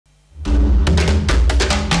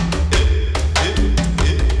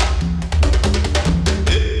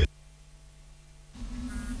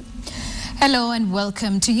Hello and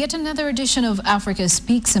welcome to yet another edition of Africa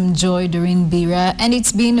Speaks. I'm Joy Doreen Bira, and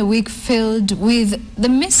it's been a week filled with the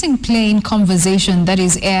missing plane conversation that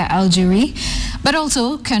is Air Algeria, but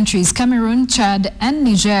also countries Cameroon, Chad and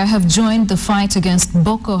Niger have joined the fight against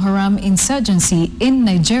Boko Haram insurgency in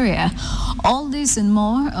Nigeria. All this and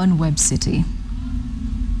more on Web City.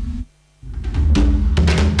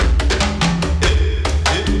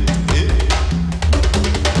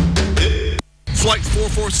 Flight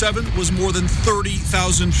 447 was more than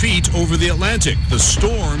 30,000 feet over the Atlantic. The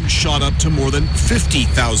storm shot up to more than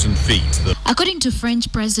 50,000 feet. According to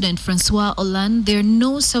French President François Hollande, there are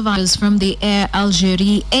no survivors from the Air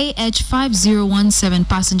Algeria AH5017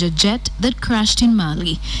 passenger jet that crashed in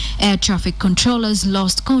Mali. Air traffic controllers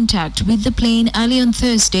lost contact with the plane early on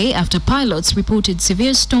Thursday after pilots reported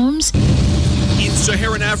severe storms. In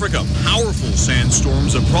Saharan Africa, powerful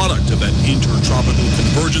sandstorms, a product of that intertropical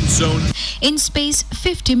convergence zone. In space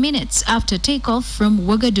 50 minutes after takeoff from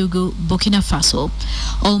Ouagadougou, Burkina Faso.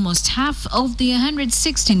 Almost half of the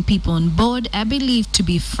 116 people on board are believed to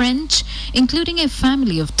be French, including a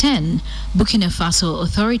family of 10. Burkina Faso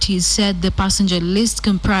authorities said the passenger list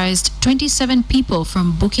comprised 27 people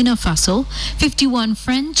from Burkina Faso, 51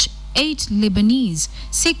 French, 8 Lebanese,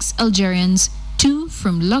 6 Algerians, 2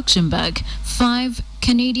 from Luxembourg, 5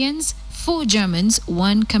 Canadians, 4 Germans,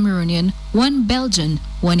 1 Cameroonian, 1 Belgian,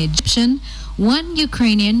 1 Egyptian, 1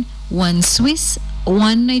 Ukrainian, 1 Swiss,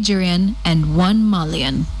 1 Nigerian, and 1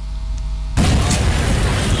 Malian.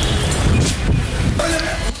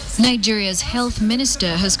 Nigeria's health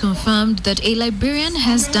minister has confirmed that a Liberian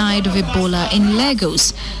has died of Ebola in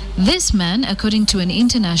Lagos. This man, according to an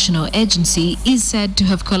international agency, is said to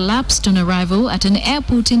have collapsed on arrival at an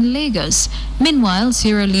airport in Lagos. Meanwhile,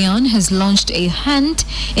 Sierra Leone has launched a hunt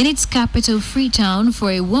in its capital Freetown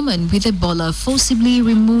for a woman with Ebola forcibly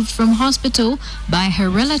removed from hospital by her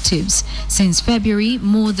relatives. Since February,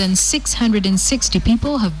 more than 660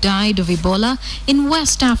 people have died of Ebola in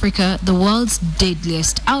West Africa, the world's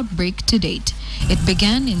deadliest outbreak to date. It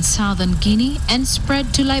began in southern Guinea and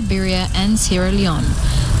spread to Liberia and Sierra Leone.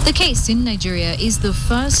 The case in Nigeria is the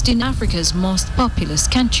first in Africa's most populous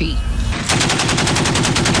country.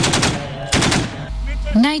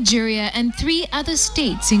 Nigeria and 3 other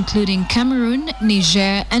states, including Cameroon,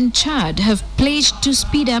 Niger, and Chad, have pledged to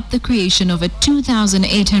speed up the creation of a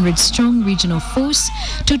 2,800-strong regional force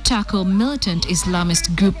to tackle militant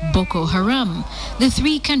Islamist group Boko Haram. The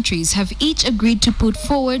 3 countries have each agreed to put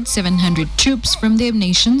forward 700 troops from their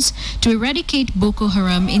nations to eradicate Boko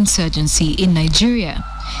Haram insurgency in Nigeria.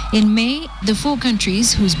 In May, the 4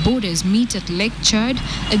 countries whose borders meet at Lake Chad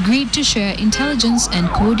agreed to share intelligence and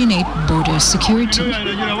coordinate border security.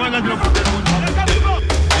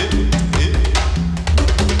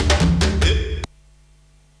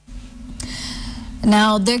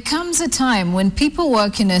 Now, there comes a time when people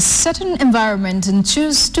work in a certain environment and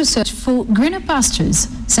choose to search for greener pastures.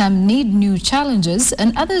 Some need new challenges,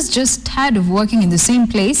 and others, just tired of working in the same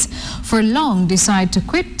place for long, decide to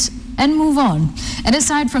quit and move on. And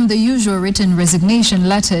aside from the usual written resignation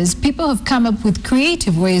letters, people have come up with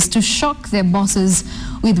creative ways to shock their bosses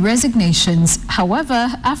with resignations.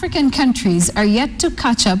 However, African countries are yet to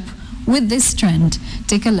catch up with this trend.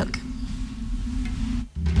 Take a look.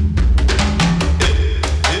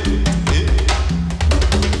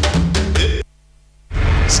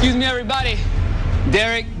 Excuse me, everybody.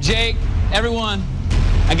 Derek, Jake, everyone.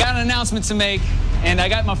 I got an announcement to make, and I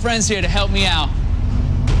got my friends here to help me out.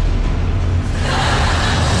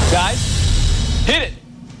 Guys, hit it.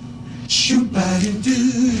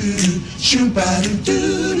 Shoot-ba-doo-doo-doo,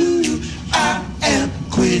 shoot-ba-doo-doo-doo. I am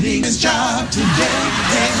quitting this job today.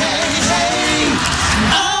 Hey, hey, hey.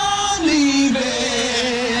 I'm leaving.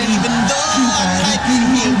 Even though I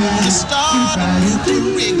didn't want to start,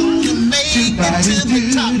 we're gonna make it to the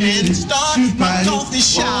top and start my coffee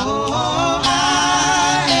shop.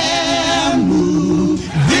 I am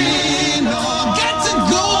moving on. Got to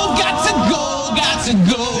go, got to go, got to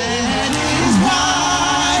go.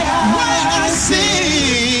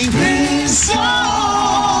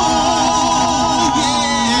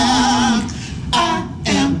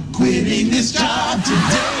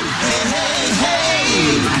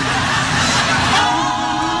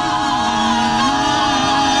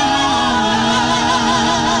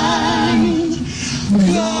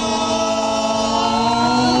 Go!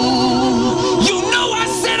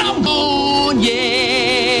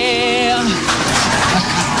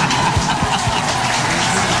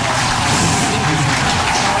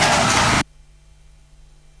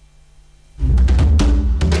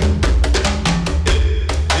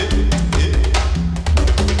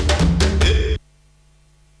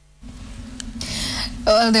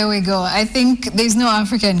 Well, there we go. I think there's no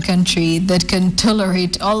African country that can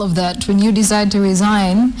tolerate all of that when you decide to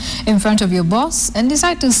resign in front of your boss and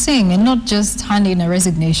decide to sing and not just hand in a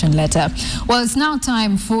resignation letter. Well, it's now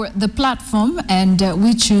time for the platform, and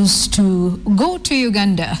we choose to go to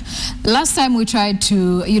Uganda. Last time we tried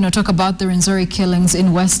to, talk about the Rwenzori killings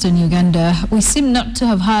in Western Uganda, we seem not to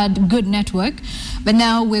have had good network, but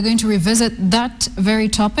now we're going to revisit that very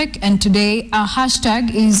topic, and today our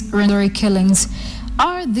hashtag is Rwenzori Killings.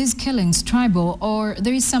 Are these killings tribal, or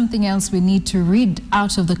there is something else we need to read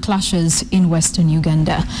out of the clashes in Western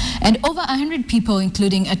Uganda? And over 100 people,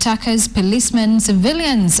 including attackers, policemen,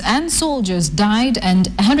 civilians and soldiers, died, and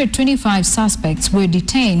 125 suspects were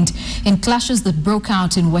detained in clashes that broke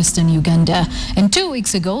out in Western Uganda. And 2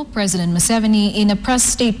 weeks ago, President Museveni, in a press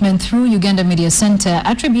statement through Uganda Media Center,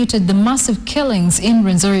 attributed the massive killings in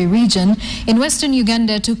Rwenzori region in Western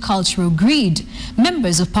Uganda to cultural greed.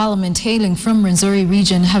 Members of parliament hailing from Rwenzori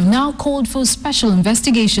region have now called for special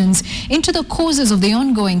investigations into the causes of the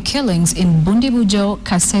ongoing killings in Bundibujo,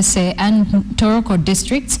 Kasese and Toroko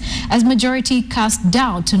districts, as majority cast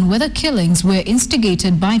doubt on whether killings were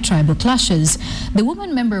instigated by tribal clashes. The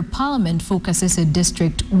woman member of parliament for Kasese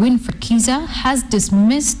district, Winfred Kiza, has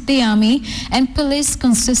dismissed the army and police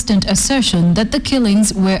consistent assertion that the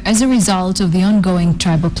killings were as a result of the ongoing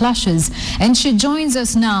tribal clashes. And she joins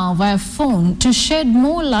us now via phone to shed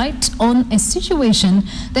more light on a situation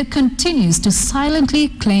that continues to silently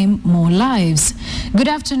claim more lives. Good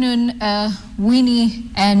afternoon, Winnie,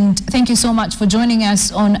 and thank you so much for joining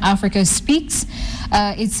us on Africa Speaks.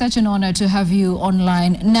 It's such an honor to have you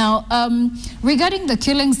online. Now, regarding the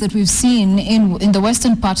killings that we've seen in the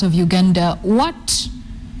western part of Uganda, what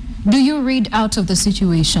do you read out of the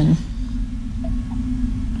situation?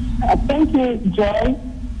 Thank you, Joy.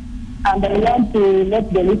 And I want to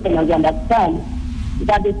let the listeners understand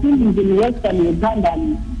that the killings in Western Uganda,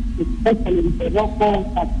 especially in Toroko,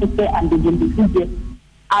 Kasese, and the Bundibujo,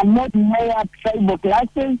 are not mere tribal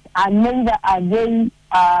clashes, and neither are they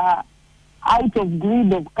out of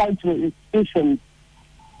greed of cultural institutions.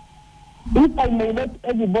 If I may let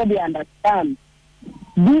everybody understand,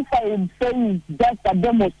 this I would say is just a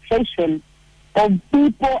demonstration of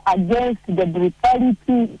people against the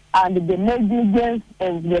brutality and the negligence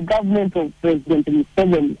of the government of President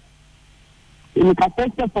Museveni. In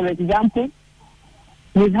Kasese, for example,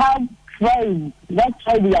 we have tribes, that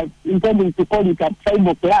tribe we are intending to call it a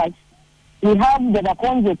tribal clash. We have the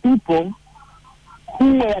Bakonzo people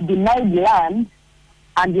who were denied land,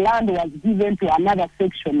 and land was given to another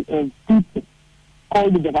section of people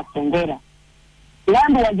called the Basongora.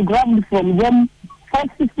 Land was grabbed from them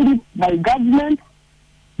forcibly by government.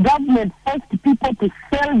 Government forced people to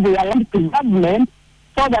sell their land to government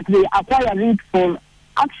so that they acquire it for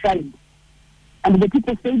outside. And the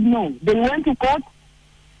people said no. They went to court,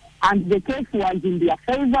 and the case was in their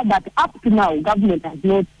favor, but up to now, government has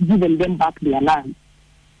not given them back their land.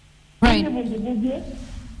 Right. For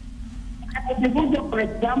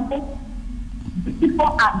example, people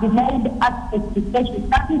are denied access to social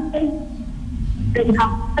services. They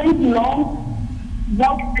have spent long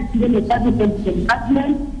without receiving a services from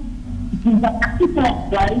government. It is a particular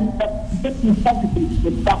tribe that gets services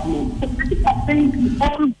from government. So people are saying we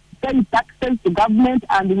all pay taxes to government,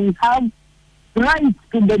 and we have rights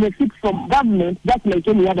to benefit from government just like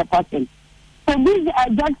any other person. So these are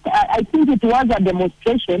just, I think it was a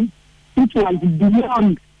demonstration which was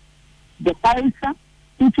beyond the culture,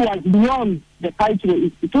 which was beyond the cultural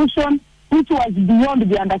institution, which was beyond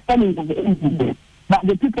the understanding of the NGO. But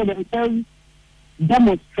the people themselves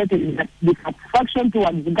demonstrated that dissatisfaction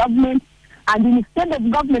towards the government, and instead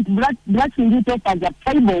of government brushing it off as a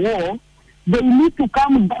tribal war, they need to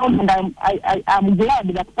come down, and I'm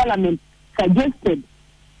glad that Parliament suggested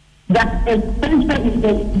that a special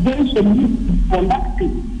investigation needs to be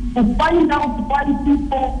conducted to find out why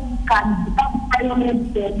people can become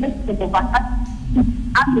violent, the method of attack,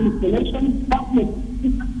 and the installation, government,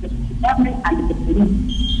 and the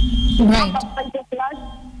police. Right.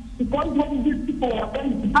 Because when these people were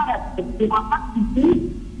going to harass them, they were practicing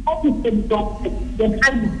officers of the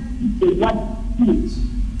kind of they want to do.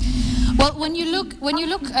 Well, when you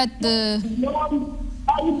look at the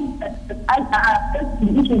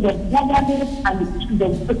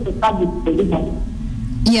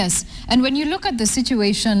Yes, and when you look at the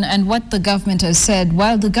situation and what the government has said,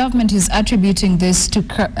 while the government is attributing this to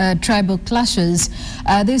tribal clashes,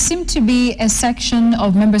 there seem to be a section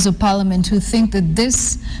of members of parliament who think that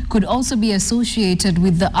this could also be associated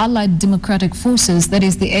with the Allied Democratic Forces, that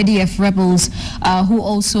is the ADF rebels, who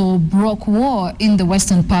also broke war in the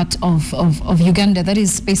western part of Uganda, that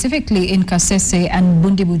is specifically in Kasese and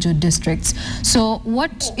Bundibujo districts. So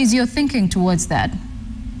what is your thinking towards that?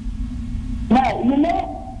 Now,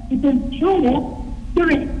 it is true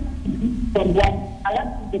from what I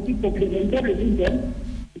asked the people of the Rwenzori region,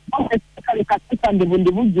 especially Kasese and the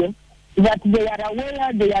Bundibujo, that they are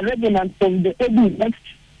aware they are remnants of the ADF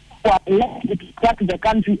who are likely to attack the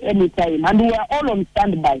country anytime, and we are all on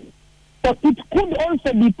standby. So it could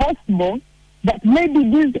also be possible that maybe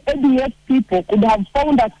these ADF people could have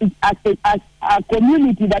found us as a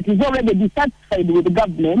community that is already dissatisfied with the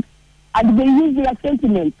government, and they use their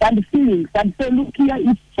sentiments and feelings and say, look here,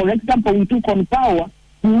 if, for example, we took on power,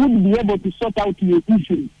 we would be able to sort out your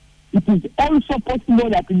issues. It is also possible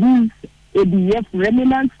that these ADF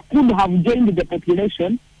remnants could have joined the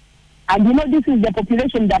population. And this is the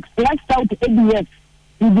population that flushed out ADF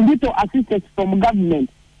with little assistance from government.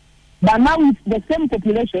 But now it's the same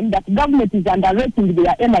population that government is underrating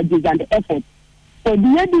their energies and efforts. So the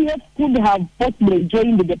ADF could have possibly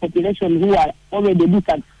joined the population who are already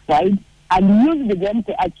dissatisfied and used them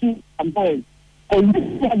to achieve some goals. So this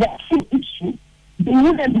is the true issue. They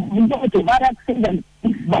wouldn't go to barracks and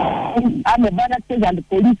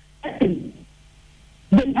police.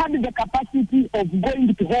 They had the capacity of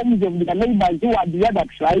going to homes of their neighbors who are the other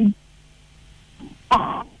tribes.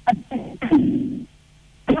 A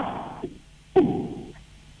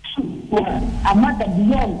matter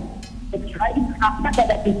beyond the tribe, a matter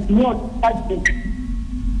that is beyond budget.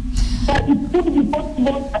 So it could be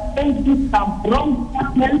possible that thanks to some wrong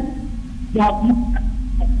statements, they have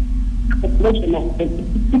the population of the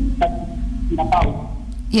house.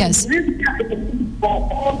 Yes. For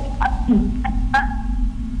all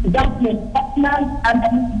government partners and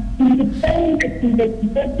independent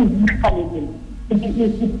investigative mechanism to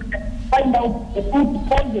find out the root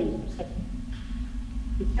causes.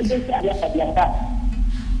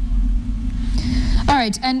 All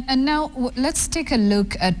right, and now let's take a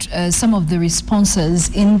look at some of the responses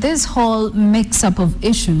in this whole mix-up of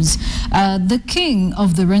issues. The king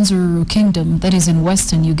of the Rwenzori Kingdom, that is in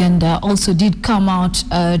western Uganda, also did come out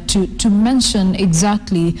to mention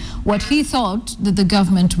exactly what he thought that the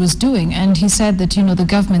government was doing. And he said that, the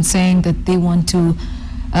government saying that they want to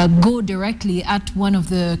go directly at one of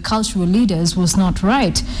the cultural leaders was not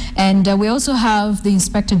right. And we also have the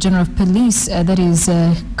Inspector General of Police, that is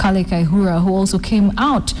Kale Kaihura, who also came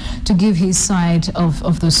out to give his side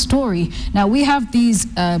of the story. Now we have these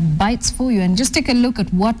bites for you, and just take a look at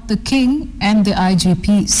what the King and the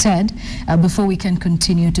IGP said before we can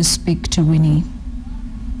continue to speak to Winnie.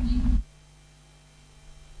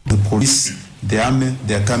 The police, the army,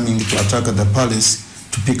 they are coming to attack the palace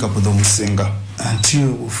to pick up the Musenga.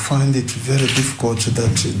 Until we find it very difficult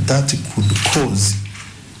that could cause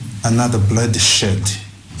another bloodshed.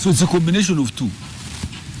 So it's a combination of two.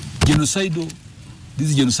 Genocidal,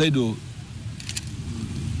 these genocidal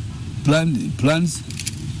plans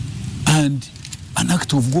and an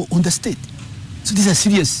act of war on the state. So these are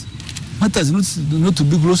serious matters, not to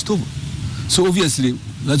be glossed over. So obviously,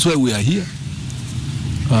 that's why we are here.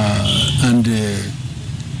 And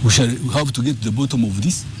we have to get to the bottom of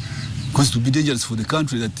this, because it would be dangerous for the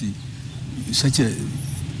country that such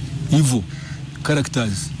evil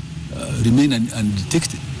characters remain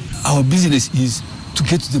undetected. Our business is to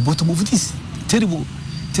get to the bottom of this terrible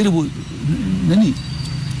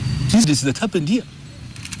business that happened here.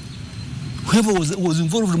 Whoever was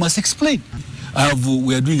involved must explain.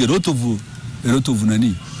 We are doing a lot of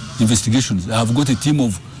investigations. I have got a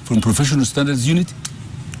team from Professional Standards Unit,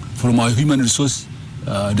 from our Human Resource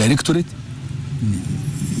Directorate,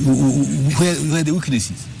 where the weakness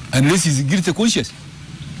is. Unless he's guilty conscious,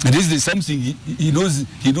 unless there's something he knows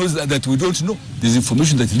that we don't know. There's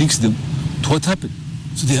information that links them to what happened.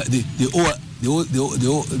 So they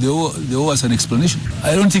owe us an explanation.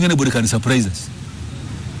 I don't think anybody can surprise us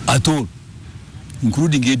at all,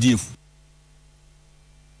 including ADF.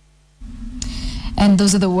 And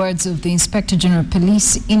those are the words of the Inspector General of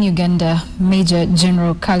Police in Uganda, Major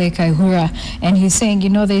General Kale Kaihura. And he's saying,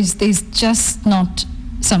 there's just not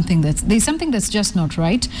something that's just not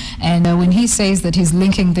right. And when he says that he's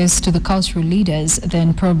linking this to the cultural leaders,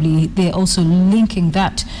 then probably they're also linking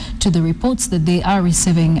that to the reports that they are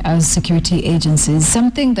receiving as security agencies,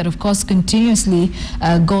 something that of course continuously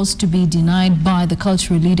goes to be denied by the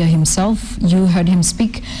cultural leader himself. You heard him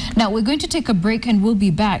speak. Now we're going to take a break and we'll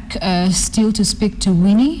be back still to speak to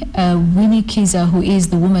Winnie Kiza, who is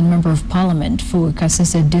the woman member of parliament for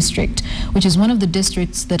Kasese district, which is one of the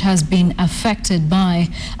districts that has been affected by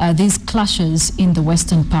these clashes in the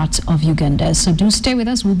western part of Uganda. So do stay with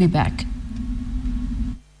us, we'll be back.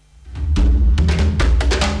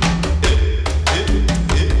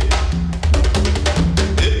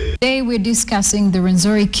 Today we're discussing the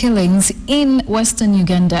Rwenzori killings in western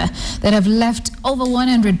Uganda that have left over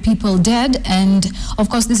 100 people dead, and of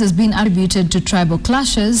course this has been attributed to tribal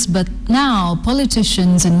clashes, but now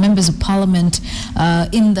politicians and members of parliament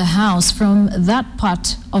in the house from that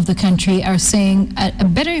part of the country are saying a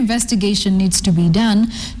better investigation needs to be done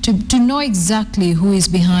to know exactly who is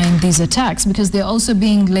behind these attacks, because they're also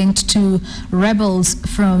being linked to rebels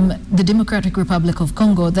from the Democratic Republic of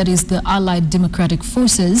Congo, that is the Allied Democratic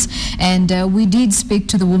Forces. And we did speak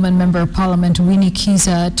to the woman member of parliament, Winnie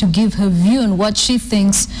Kiza, to give her view on what she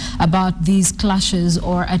thinks about these clashes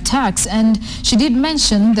or attacks. And she did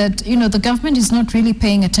mention that, you know, the government is not really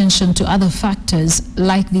paying attention to other factors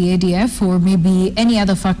like the ADF or maybe any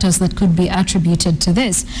other factors that could be attributed to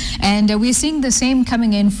this. And we're seeing the same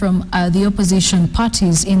coming in from the opposition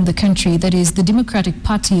parties in the country, that is the Democratic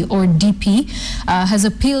Party, or DP, has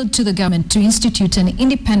appealed to the government to institute an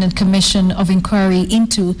independent commission of inquiry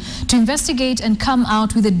to investigate and come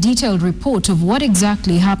out with a detailed report of what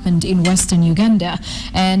exactly happened in western Uganda.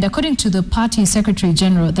 And according to the party secretary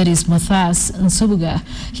general, that is Matthias Nsubuga,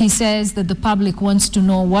 he says that the public wants to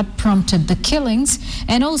know what prompted the killings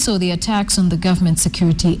and also the attacks on the government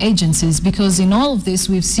security agencies, because in all of this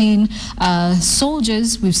we've seen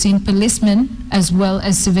soldiers, we've seen policemen as well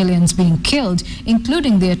as civilians being killed,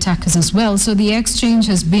 including the attackers as well. So the exchange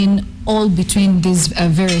has been all between these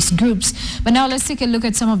various groups. But now let's take a look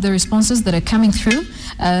at some of the responses that are coming through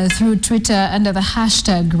Twitter under the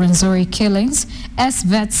hashtag Rwenzori Killings.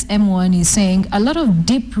 SVETS M1 is saying a lot of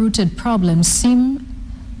deep-rooted problems seem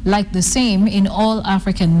like the same in all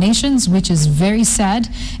African nations, which is very sad.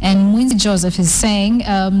 And Mwinzi Joseph is saying,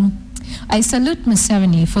 I salute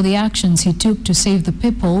Museveni for the actions he took to save the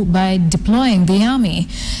people by deploying the army.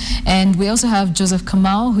 And we also have Joseph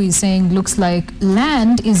Kamau, who is saying, looks like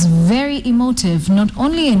land is very emotive, not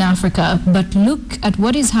only in Africa, but look at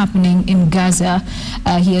what is happening in Gaza.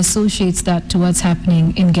 He associates that to what's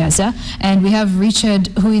happening in Gaza. And we have Richard,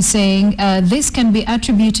 who is saying, this can be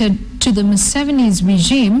attributed to the Museveni's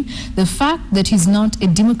regime. The fact that he's not a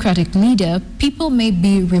democratic leader, people may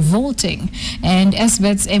be revolting. And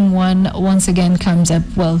SVETS M1 once again comes up,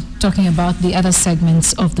 well, talking about the other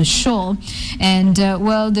segments of the show. And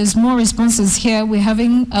well, there's more responses here. We're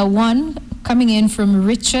having one coming in from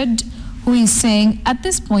Richard, who is saying, at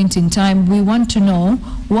this point in time, we want to know,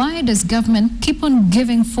 why does government keep on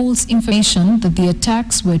giving false information that the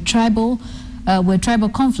attacks were tribal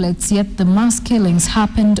conflicts, yet the mass killings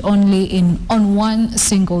happened only on one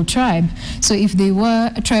single tribe? So if they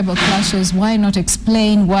were tribal clashes, why not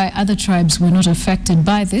explain why other tribes were not affected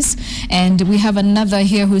by this? And we have another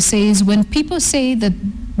here who says, when people say that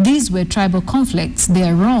these were tribal conflicts, they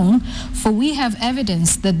are wrong, for we have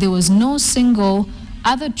evidence that there was no single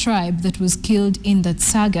other tribe that was killed in that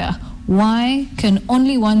saga. Why can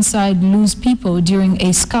only one side lose people during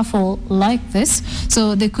a scuffle like this?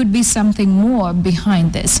 So there could be something more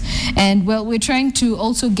behind this. And well, we're trying to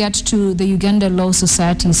also get to the Uganda Law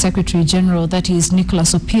Society Secretary General, that is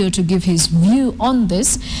Nicholas Opio, to give his view on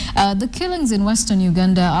this. The killings in western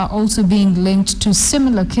Uganda are also being linked to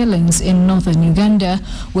similar killings in northern Uganda,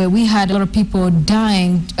 where we had a lot of people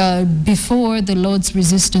dying before the Lord's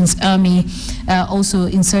Resistance Army, also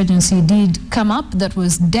insurgency did come up. That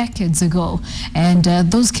was decades ago. And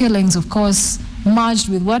those killings, of course, merged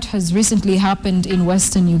with what has recently happened in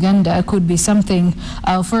western Uganda, could be something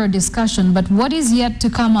for a discussion. But what is yet to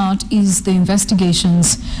come out is the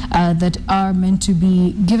investigations that are meant to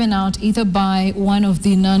be given out either by one of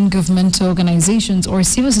the non-governmental organizations or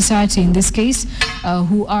civil society in this case,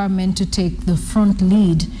 who are meant to take the front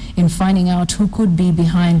lead in finding out who could be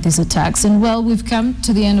behind these attacks. And well, we've come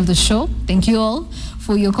to the end of the show. Thank you all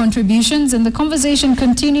for your contributions, and the conversation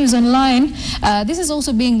continues online. This is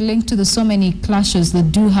also being linked to the so many clashes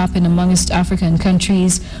that do happen amongst African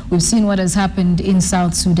countries. We've seen what has happened in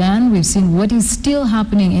South Sudan. We've seen what is still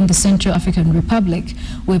happening in the Central African Republic,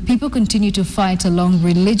 where people continue to fight along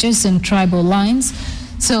religious and tribal lines.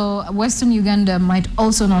 So Western Uganda might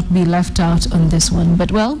also not be left out on this one.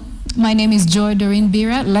 But well, my name is Joy Doreen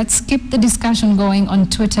Bira. Let's keep the discussion going on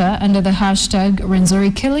Twitter under the hashtag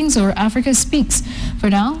Rwenzori Killings or Africa Speaks.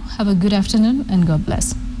 For now, have a good afternoon and God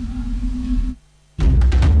bless.